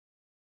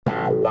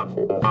I'm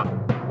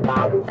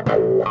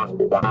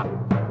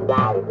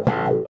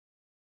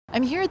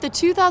here at the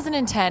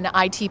 2010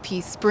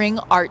 ITP Spring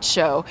Art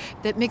Show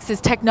that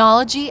mixes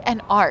technology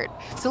and art.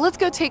 So let's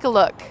go take a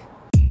look.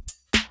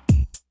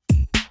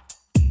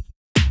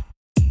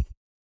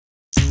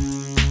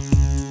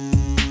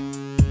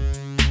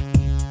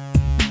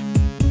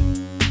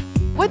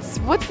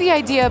 What's the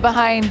idea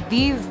behind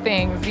these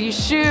things, these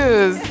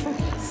shoes?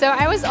 So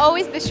I was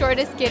always the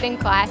shortest kid in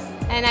class,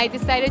 and I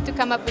decided to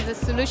come up with a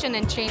solution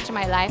and change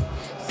my life.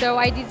 So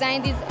I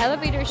designed these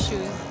elevator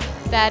shoes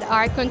that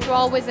are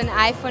controlled with an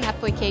iPhone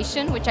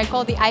application, which I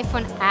call the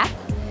iPhone app.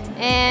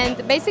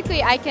 And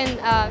basically I can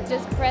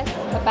just press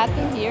a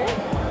button here,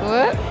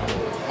 whoop,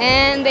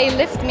 and they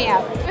lift me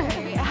up.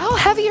 How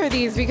heavy are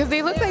these? Because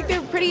they look like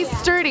they're pretty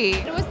sturdy.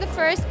 It was the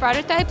first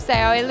prototype, so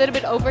I a little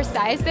bit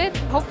oversized it.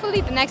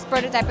 Hopefully the next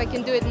prototype I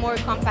can do it more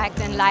compact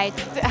and light.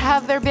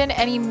 Have there been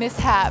any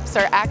mishaps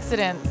or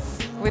accidents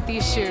with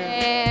these shoes?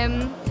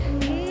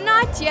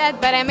 Not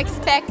yet, but I'm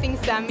expecting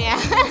some, yeah.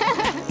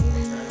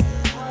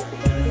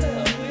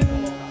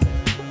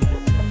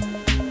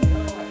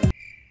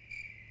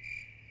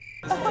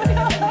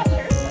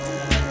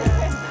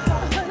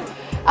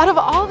 Out of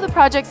all of the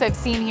projects I've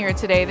seen here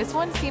today, this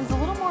one seems a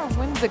little more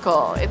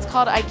whimsical. It's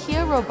called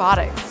IKEA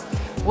Robotics.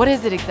 What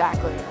is it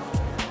exactly?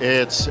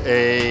 It's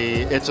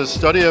a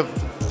study of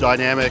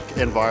dynamic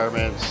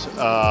environments,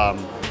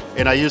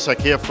 and I use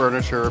IKEA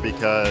furniture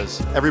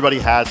because everybody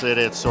has it.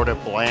 It's sort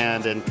of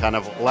bland and kind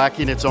of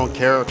lacking its own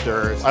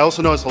character. I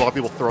also notice a lot of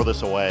people throw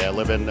this away. I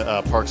live in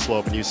Park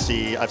Slope, and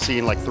I've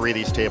seen like 3 of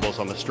these tables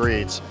on the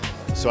streets.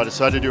 So I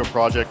decided to do a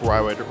project where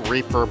I would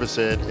repurpose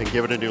it and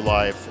give it a new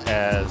life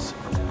as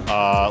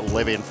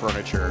living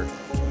furniture.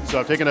 So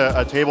I've taken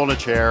a table and a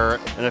chair,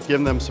 and I've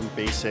given them some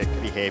basic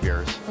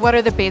behaviors. What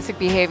are the basic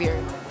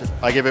behaviors?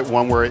 I give it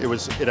one where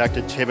it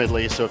acted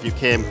timidly, so if you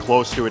came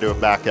close to it, it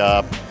would back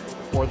up.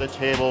 Or the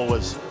table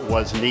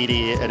was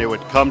needy, and it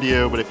would come to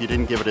you, but if you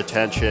didn't give it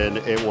attention,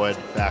 it would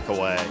back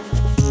away.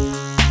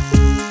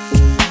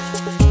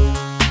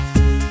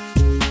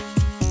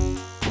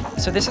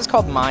 So this is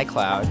called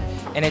MyCloud,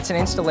 and it's an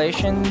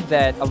installation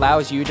that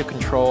allows you to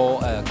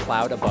control a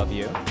cloud above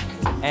you.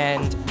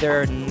 And there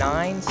are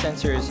 9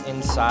 sensors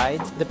inside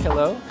the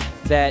pillow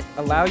that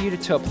allow you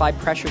to apply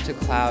pressure to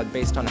cloud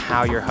based on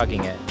how you're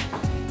hugging it.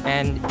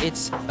 And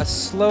it's a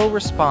slow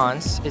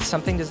response. It's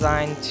something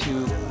designed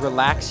to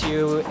relax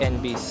you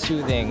and be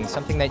soothing,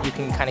 something that you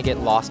can kind of get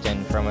lost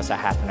in for almost a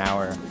half an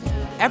hour.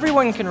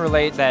 Everyone can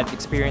relate that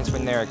experience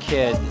when they're a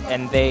kid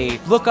and they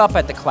look up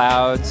at the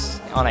clouds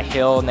on a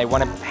hill and they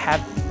want to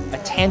have a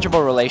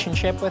tangible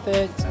relationship with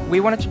it. We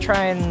wanted to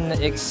try and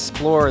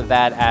explore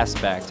that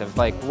aspect of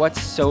like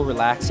what's so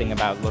relaxing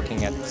about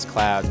looking at this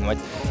cloud and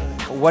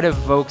what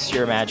evokes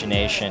your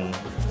imagination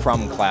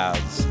from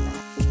clouds.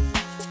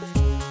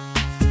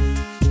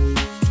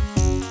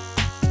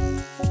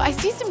 I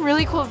see some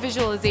really cool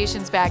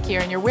visualizations back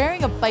here, and you're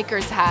wearing a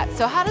biker's hat.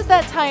 So how does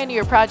that tie into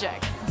your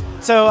project?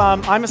 So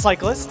I'm a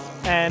cyclist,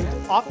 and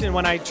often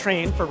when I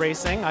train for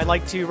racing, I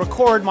like to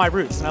record my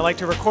routes, and I like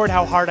to record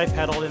how hard I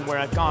pedaled and where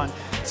I've gone.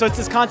 So it's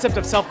this concept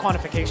of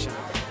self-quantification.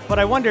 But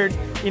I wondered,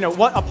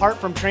 what apart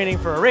from training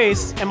for a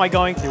race am I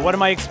going through? What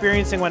am I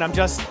experiencing when I'm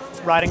just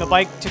riding a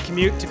bike to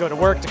commute, to go to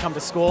work, to come to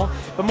school?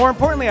 But more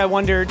importantly, I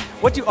wondered,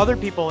 what do other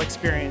people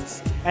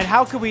experience? And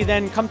how could we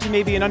then come to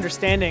maybe an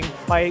understanding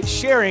by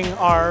sharing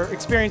our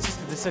experiences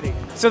to the city?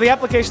 So the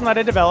application that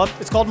I developed,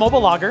 it's called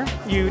Mobile Logger.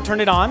 You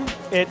turn it on,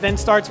 it then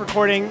starts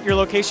recording your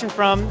location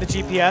from the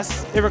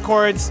GPS. It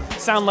records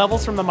sound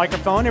levels from the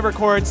microphone. It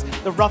records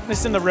the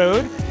roughness in the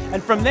road.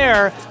 And from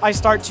there, I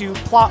start to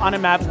plot on a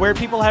map where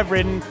people have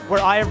ridden,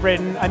 where I have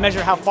ridden. I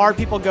measure how far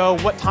people go,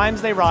 what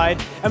times they ride,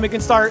 and we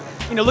can start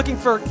looking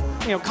for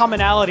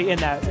commonality in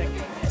that.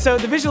 So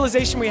the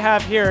visualization we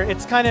have here,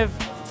 it's kind of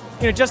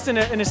just an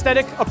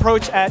aesthetic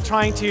approach at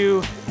trying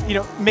to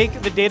make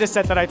the data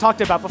set that I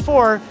talked about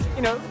before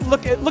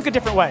look a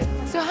different way.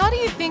 So how do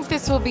you think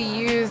this will be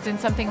used in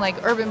something like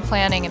urban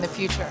planning in the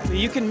future?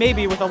 You can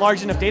maybe, with a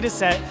large enough data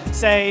set,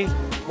 say,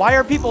 why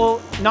are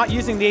people not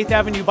using the 8th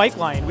Avenue bike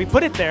line? We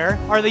put it there.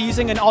 Are they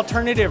using an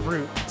alternative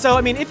route? So,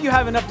 if you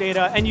have enough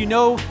data and you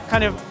know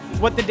kind of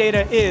what the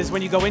data is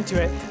when you go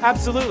into it,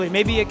 absolutely.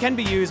 Maybe it can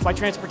be used by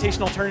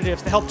transportation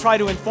alternatives to help try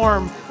to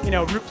inform,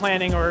 route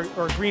planning or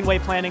greenway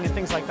planning and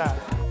things like that.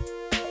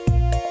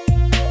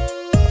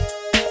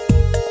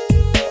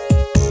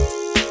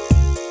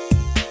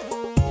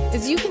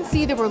 As you can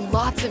see, there were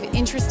lots of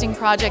interesting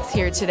projects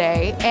here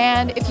today,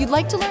 and if you'd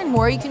like to learn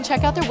more, you can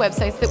check out their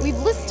websites that we've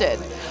listed.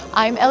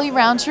 I'm Ellie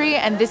Rountree,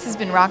 and this has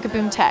been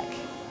RocketboomTech.